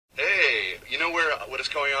know what is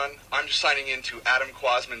going on? I'm just signing in to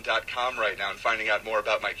AdamKwasman.com right now and finding out more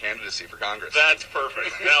about my candidacy for Congress. That's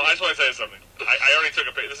perfect. Now, I just want to tell you something. I already took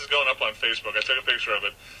a picture. This is going up on Facebook. I took a picture of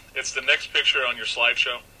it. It's the next picture on your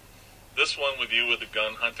slideshow. This one with you with the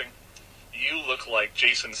gun hunting. You look like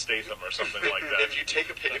Jason Statham or something like that. If you take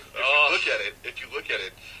a picture, if you look at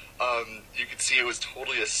it, you can see it was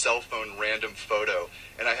totally a cell phone random photo,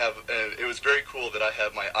 and it was very cool that I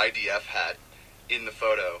have my IDF hat in the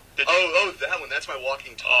photo. Oh, that one. That's my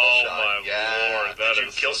walking tall shot. Oh my Lord! Did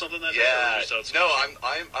you kill something that day? Yeah. No,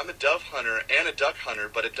 I'm a dove hunter and a duck hunter,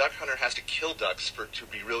 but a duck hunter has to kill ducks to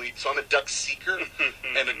be really. So I'm a duck seeker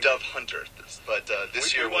and a dove hunter. But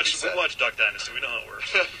this year we watched Duck Dynasty. We know how it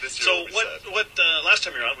works. This year so what? Last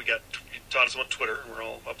time you were on, you taught us about Twitter. We're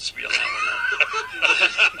all up to speed on that one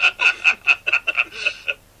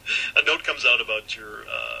now. A note comes out about your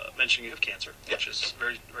mentioning you have cancer, which is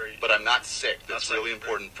very, very... But I'm not sick. That's really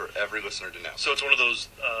important for every listener to know. So it's one of those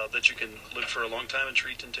that you can live for a long time and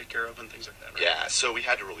treat and take care of and things like that, right? Yeah, so we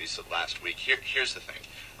had to release it last week. Here's the thing.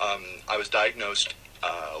 I was diagnosed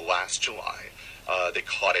last July. They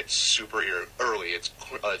caught it super early. It's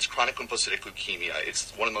chronic lymphocytic leukemia.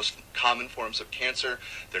 It's one of the most common forms of cancer.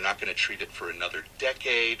 They're not going to treat it for another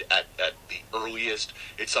decade at the earliest.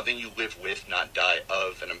 It's something you live with, not die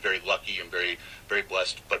of, and I'm very lucky. I'm very, very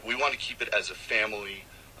blessed. But we want to keep it as a family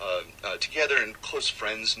together, and close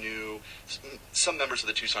friends knew. Some members of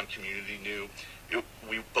the Tucson community knew.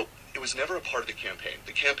 But it was never a part of the campaign.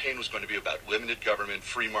 The campaign was going to be about limited government,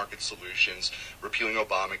 free market solutions, repealing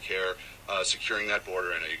Obamacare, securing that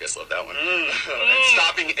border. I know you guys love that one. And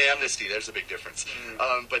stopping amnesty. There's a big difference.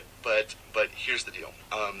 But here's the deal.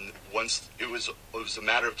 Once it was a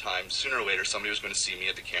matter of time. Sooner or later, somebody was going to see me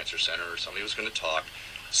at the cancer center, or somebody was going to talk.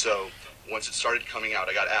 So once it started coming out,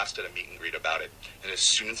 I got asked at a meet and greet about it. And as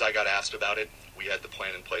soon as I got asked about it, we had the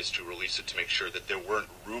plan in place to release it to make sure that there weren't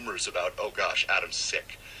rumors about, oh gosh, Adam's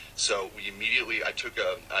sick. So we immediately, I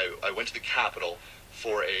went to the Capitol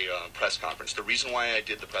for a press conference. The reason why I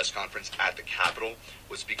did the press conference at the Capitol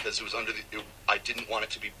was because it was I didn't want it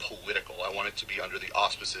to be political. I wanted it to be under the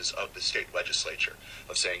auspices of the state legislature,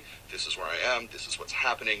 of saying, this is where I am, this is what's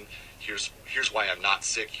happening, here's why I'm not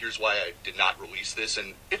sick, here's why I did not release this,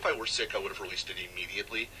 and if I were sick, I would have released it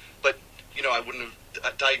immediately. But, I wouldn't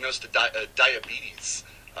have diagnosed a diabetes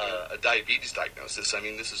diagnosis. I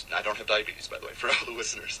mean, I don't have diabetes, by the way, for all the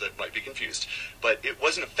listeners that might be confused. But it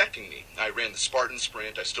wasn't affecting me. I ran the Spartan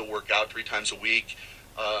Sprint. I still work out 3 times a week.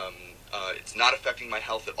 It's not affecting my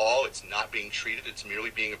health at all. It's not being treated. It's merely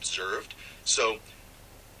being observed. So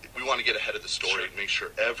we want to get ahead of the story and make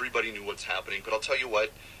sure everybody knew what's happening. But I'll tell you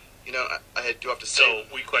what, I do have to say... So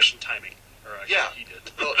we question timing. Yeah. He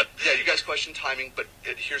did. Well, yeah, you guys question timing, but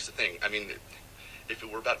here's the thing. I mean... If it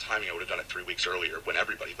were about timing, I would have done it 3 weeks earlier when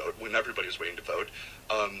everybody was waiting to vote.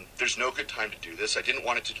 There's no good time to do this. I didn't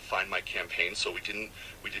want it to define my campaign, so we didn't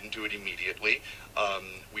do it immediately.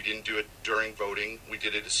 We didn't do it during voting. We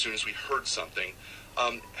did it as soon as we heard something.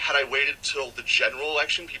 Had I waited till the general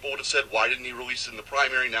election, people would have said, why didn't he release it in the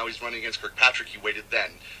primary? Now he's running against Kirkpatrick. He waited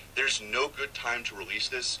then. There's no good time to release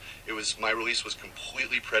this. My release was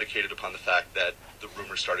completely predicated upon the fact that the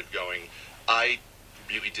rumors started going. I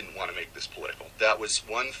really didn't want to make this political. That was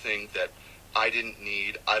one thing that I didn't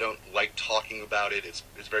need. I don't like talking about it. It's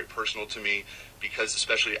very personal to me because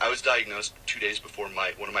especially I was diagnosed 2 days before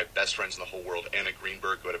one of my best friends in the whole world, Anna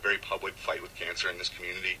Greenberg, who had a very public fight with cancer in this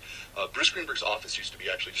community. Bruce Greenberg's office used to be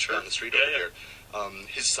actually just down the street over there.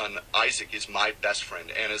 His son Isaac is my best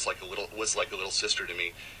friend. Anna's was like a little sister to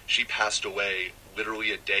me. She passed away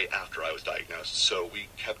literally a day after I was diagnosed. So we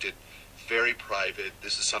kept it very private.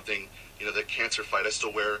 This is something, the cancer fight, I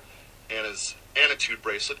still wear Anna's Attitude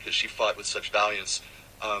bracelet because she fought with such valiance.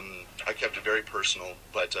 I kept it very personal,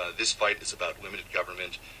 but this fight is about limited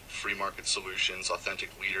government, free market solutions,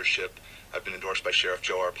 authentic leadership. I've been endorsed by Sheriff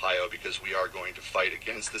Joe Arpaio because we are going to fight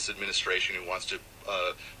against this administration who wants to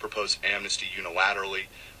propose amnesty unilaterally.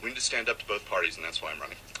 We need to stand up to both parties, and that's why I'm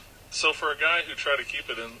running. So for a guy who tried to keep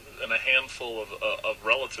it in a handful of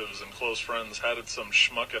relatives and close friends, how did some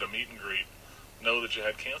schmuck at a meet and greet know that you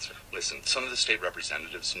had cancer? Listen, some of the state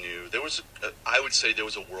representatives knew. There was, I would say there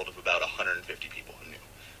was a world of about 150 people who knew,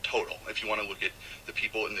 total. If you want to look at the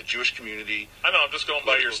people in the Jewish community. I know, I'm just going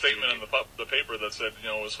by your statement in the paper that said,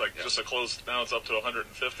 it was like just a close, now it's up to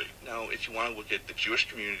 150. No, if you want to look at the Jewish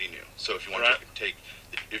community knew. So if you want to take,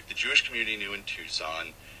 if the Jewish community knew in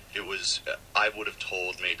Tucson, it was, I would have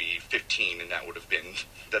told maybe 15, and that would have been,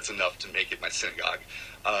 that's enough to make it my synagogue.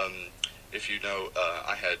 If you know,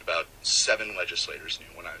 I had about 7 legislators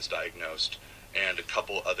knew when I was diagnosed, and a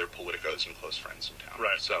couple other politicos and close friends in town.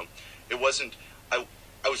 Right. So it wasn't,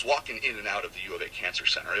 I was walking in and out of the U of A Cancer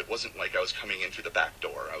Center. It wasn't like I was coming in through the back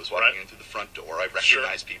door. I was walking in through the front door. I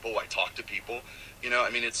recognized people. I talked to people. I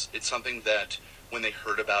mean, it's something that when they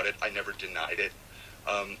heard about it, I never denied it.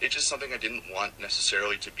 It's just something I didn't want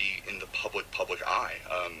necessarily to be in the public eye,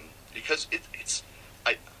 because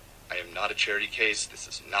I am not a charity case. This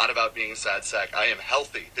is not about being a sad sack. I am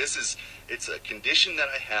healthy. It's a condition that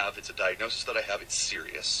I have. It's a diagnosis that I have. It's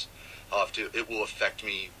serious. It will affect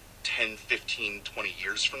me 10, 15, 20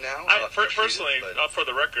 years from now. Personally, for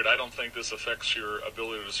the record, I don't think this affects your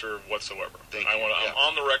ability to serve whatsoever. I'm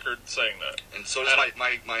on the record saying that. And so does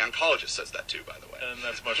my oncologist says that too, by the way. And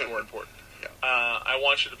that's much more important. Yeah. I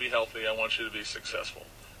want you to be healthy. I want you to be successful.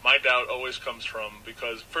 My doubt always comes from,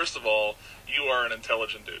 because, first of all, you are an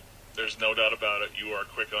intelligent dude. There's no doubt about it. You are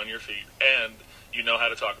quick on your feet, and you know how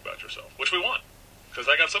to talk about yourself, which we want. Because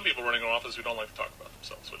I got some people running an office who don't like to talk about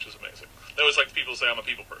themselves, which is amazing. They always like people say I'm a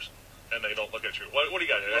people person, and they don't look at you. What do you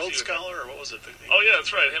got here? Rhodes Scholar, or what was it? Oh, yeah,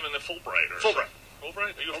 that's right. Him and the Fulbright. Fulbright.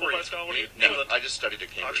 Fulbright? Are you a Fulbright scholar? What are you? No, I just studied at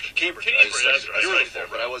Cambridge. Cambridge. That's right. You were there,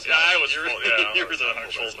 but I was not. Yeah, I was full. Yeah, you were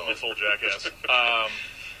the full jackass.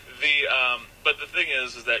 But the thing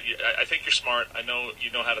is that I think you're smart. I know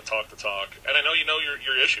you know how to talk the talk, and I know you know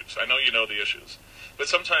your issues. I know you know the issues. But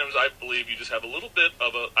sometimes I believe you just have a little bit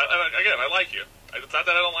of a. Again, I like you. It's not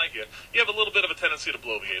that I don't like you. You have a little bit of a tendency to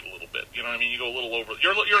bloviate a little bit. You know what I mean? You go a little over.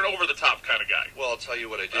 You're an over the top kind of guy. Well, I'll tell you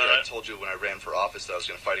what I did. I told you when I ran for office that I was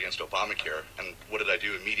going to fight against Obamacare, and what did I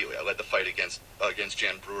do immediately? I led the fight against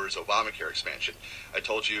Jan Brewer's Obamacare expansion. I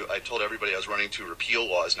told everybody I was running to repeal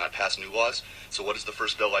laws, not pass new laws. So what is the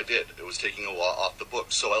first bill I did? It was taking a law off the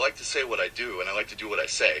books. So I like to say what I do, and I like to do what I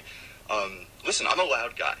say. Listen, I'm a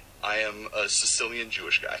loud guy. I am a Sicilian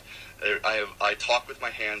Jewish guy. I talk with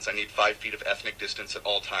my hands. I need 5 feet of ethnic distance at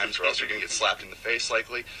all times, or else you're going to get slapped in the face,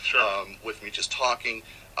 likely. Sure. With me just talking.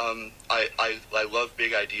 I love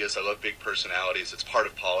big ideas. I love big personalities. It's part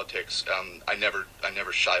of politics. I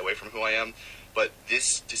never shy away from who I am. But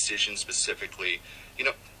this decision specifically,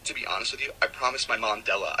 to be honest with you, I promised my mom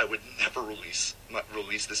Della I would never release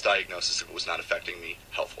this diagnosis if it was not affecting me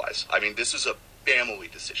health-wise. I mean, this is a family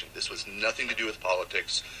decision. This was nothing to do with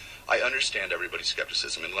politics. I understand everybody's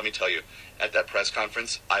skepticism, and let me tell you, at that press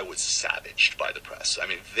conference, I was savaged by the press. I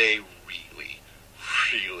mean, they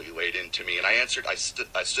really laid into me, and I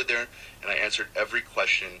stood there, and I answered every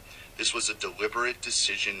question. This was a deliberate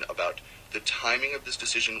decision. About the timing of this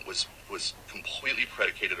decision was completely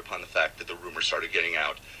predicated upon the fact that the rumors started getting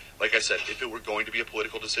out. Like I said, if it were going to be a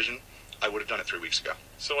political decision, I would have done it 3 weeks ago.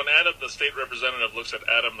 So when Adam, the state representative, looks at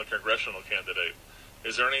Adam, the congressional candidate,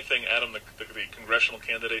 is there anything Adam, the congressional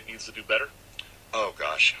candidate, needs to do better? Oh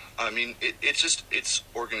gosh, I mean, it's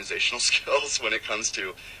organizational skills when it comes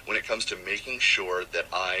to making sure that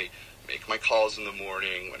I make my calls in the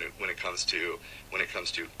morning. When it comes to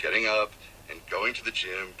getting up and going to the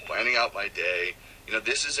gym, planning out my day.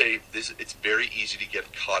 It's very easy to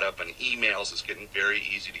get caught up on emails. It's getting very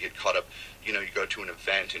easy to get caught up. You go to an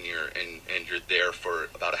event and you're there for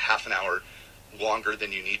about a half an hour longer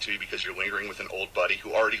than you need to be because you're lingering with an old buddy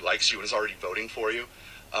who already likes you and is already voting for you.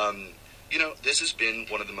 This has been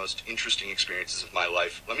one of the most interesting experiences of my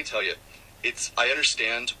life. Let me tell you, I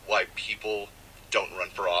understand why people don't run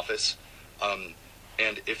for office.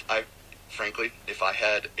 And if I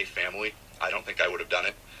had a family, I don't think I would have done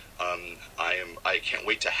it. I can't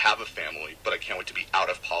wait to have a family, but I can't wait to be out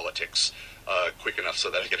of politics quick enough so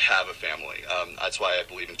that I could have a family. That's why I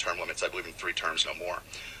believe in term limits. I believe in 3 terms, no more.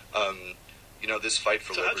 This fight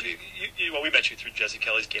for liberty. Well, we met you through Jesse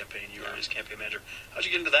Kelly's campaign. You were his campaign manager. How'd you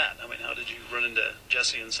get into that? I mean, how did you run into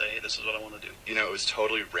Jesse and say, hey, this is what I want to do? It was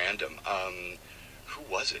totally random. Who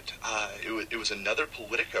was it? It was another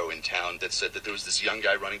Politico in town that said that there was this young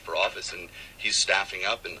guy running for office and he's staffing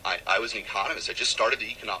up. And I was an economist. I just started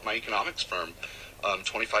my economics firm,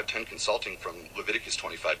 2510 Consulting, from Leviticus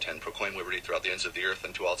 25:10, proclaim liberty throughout the ends of the earth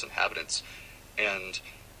and to all its inhabitants. And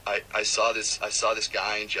I saw this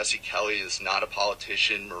guy, and Jesse Kelly is not a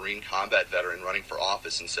politician, Marine combat veteran running for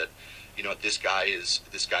office, and said, this guy's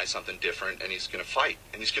something different, and he's going to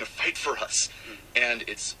fight for us. Mm-hmm. And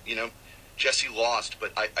it's, Jesse lost,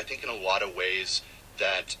 but I think in a lot of ways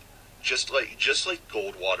that just like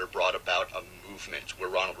Goldwater brought about a movement where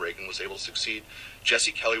Ronald Reagan was able to succeed,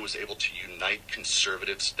 Jesse Kelly was able to unite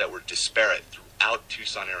conservatives that were disparate throughout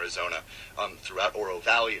Tucson, Arizona, throughout Oro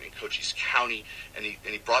Valley and in Cochise County, and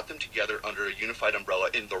he brought them together under a unified umbrella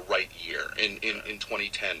in the right year, in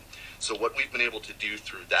 2010. So what we've been able to do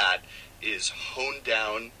through that is hone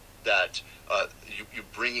down that you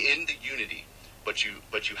bring in the unity, but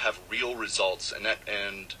you have real results, and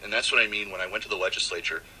that's what I mean when I went to the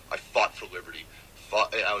legislature. I fought for liberty.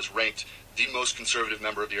 I was ranked the most conservative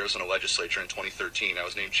member of the Arizona legislature in 2013. I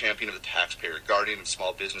was named champion of the taxpayer, guardian of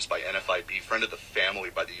small business by NFIB, friend of the family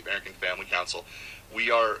by the American Family Council. We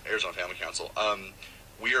are Arizona Family Council.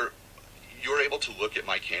 You're able to look at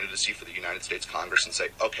my candidacy for the United States Congress and say,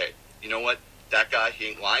 okay, you know what? That guy, he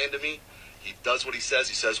ain't lying to me. He does what he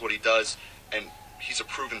says what he does, and he's a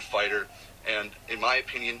proven fighter. And in my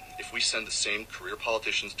opinion, if we send the same career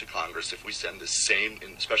politicians to Congress, if we send the same,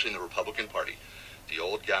 especially in the Republican Party, the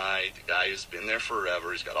old guy, the guy who's been there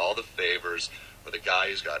forever, he's got all the favors, or the guy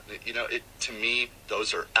who's got, to me,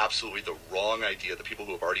 those are absolutely the wrong idea, the people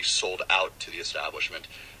who have already sold out to the establishment.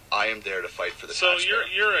 I am there to fight for the taxpayer. So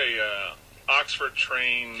you're a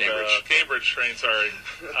Oxford-trained, Cambridge-trained,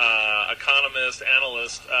 economist,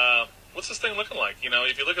 analyst. What's this thing looking like?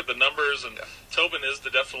 If you look at the numbers, and Tobin is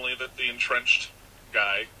definitely the entrenched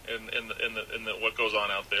guy in what goes on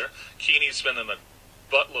out there. Keeney's spending a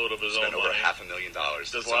buttload of his own money. Over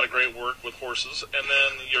 $500,000. Does a lot of great work with horses, and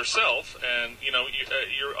then yourself, and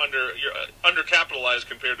you're undercapitalized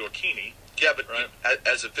compared to a Keeney. Yeah, but right?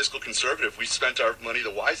 As a fiscal conservative, we spent our money the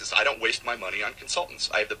wisest. I don't waste my money on consultants.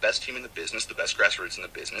 I have the best team in the business, the best grassroots in the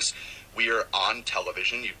business. We are on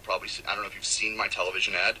television. You've probably seen, I don't know if you've seen my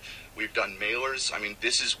television ad. We've done mailers. I mean,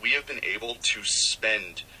 we have been able to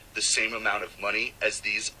spend the same amount of money as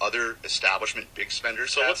these other establishment big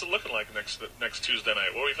spenders So have. what's it looking like next Tuesday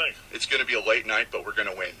night? What do you think? It's going to be a late night, but we're going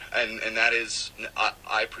to win. And that is,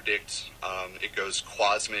 I predict it goes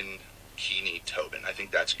Kwasman, Keeney, Tobin. I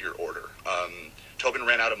think that's your order. Tobin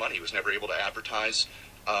ran out of money. He was never able to advertise.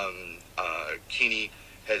 Keeney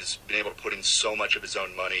has been able to put in so much of his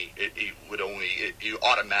own money. You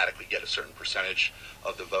automatically get a certain percentage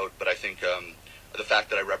of the vote. But I think the fact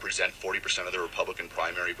that I represent 40% of the Republican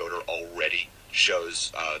primary voter already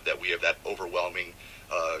shows that we have that overwhelming,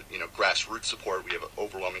 grassroots support. We have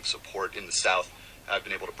overwhelming support in the South. I've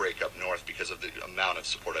been able to break up north because of the amount of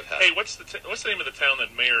support I've had. Hey, what's the name of the town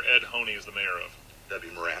that Mayor Ed Honey is the mayor of? That'd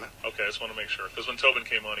be Marana. Okay, I just want to make sure. Because when Tobin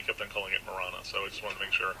came on, he kept on calling it Marana, so I just wanted to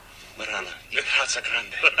make sure. Marana. Casa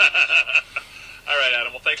Grande. All right,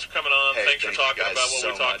 Adam. Well, thanks for coming on. Hey, thanks for talking about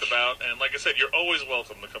what we talked much. about. And like I said, you're always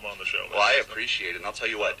welcome to come on the show. Well, I appreciate it. And I'll tell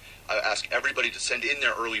you what, I ask everybody to send in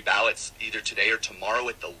their early ballots either today or tomorrow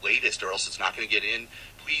at the latest, or else it's not going to get in.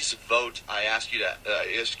 Please vote. I ask you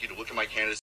to look at my candidates.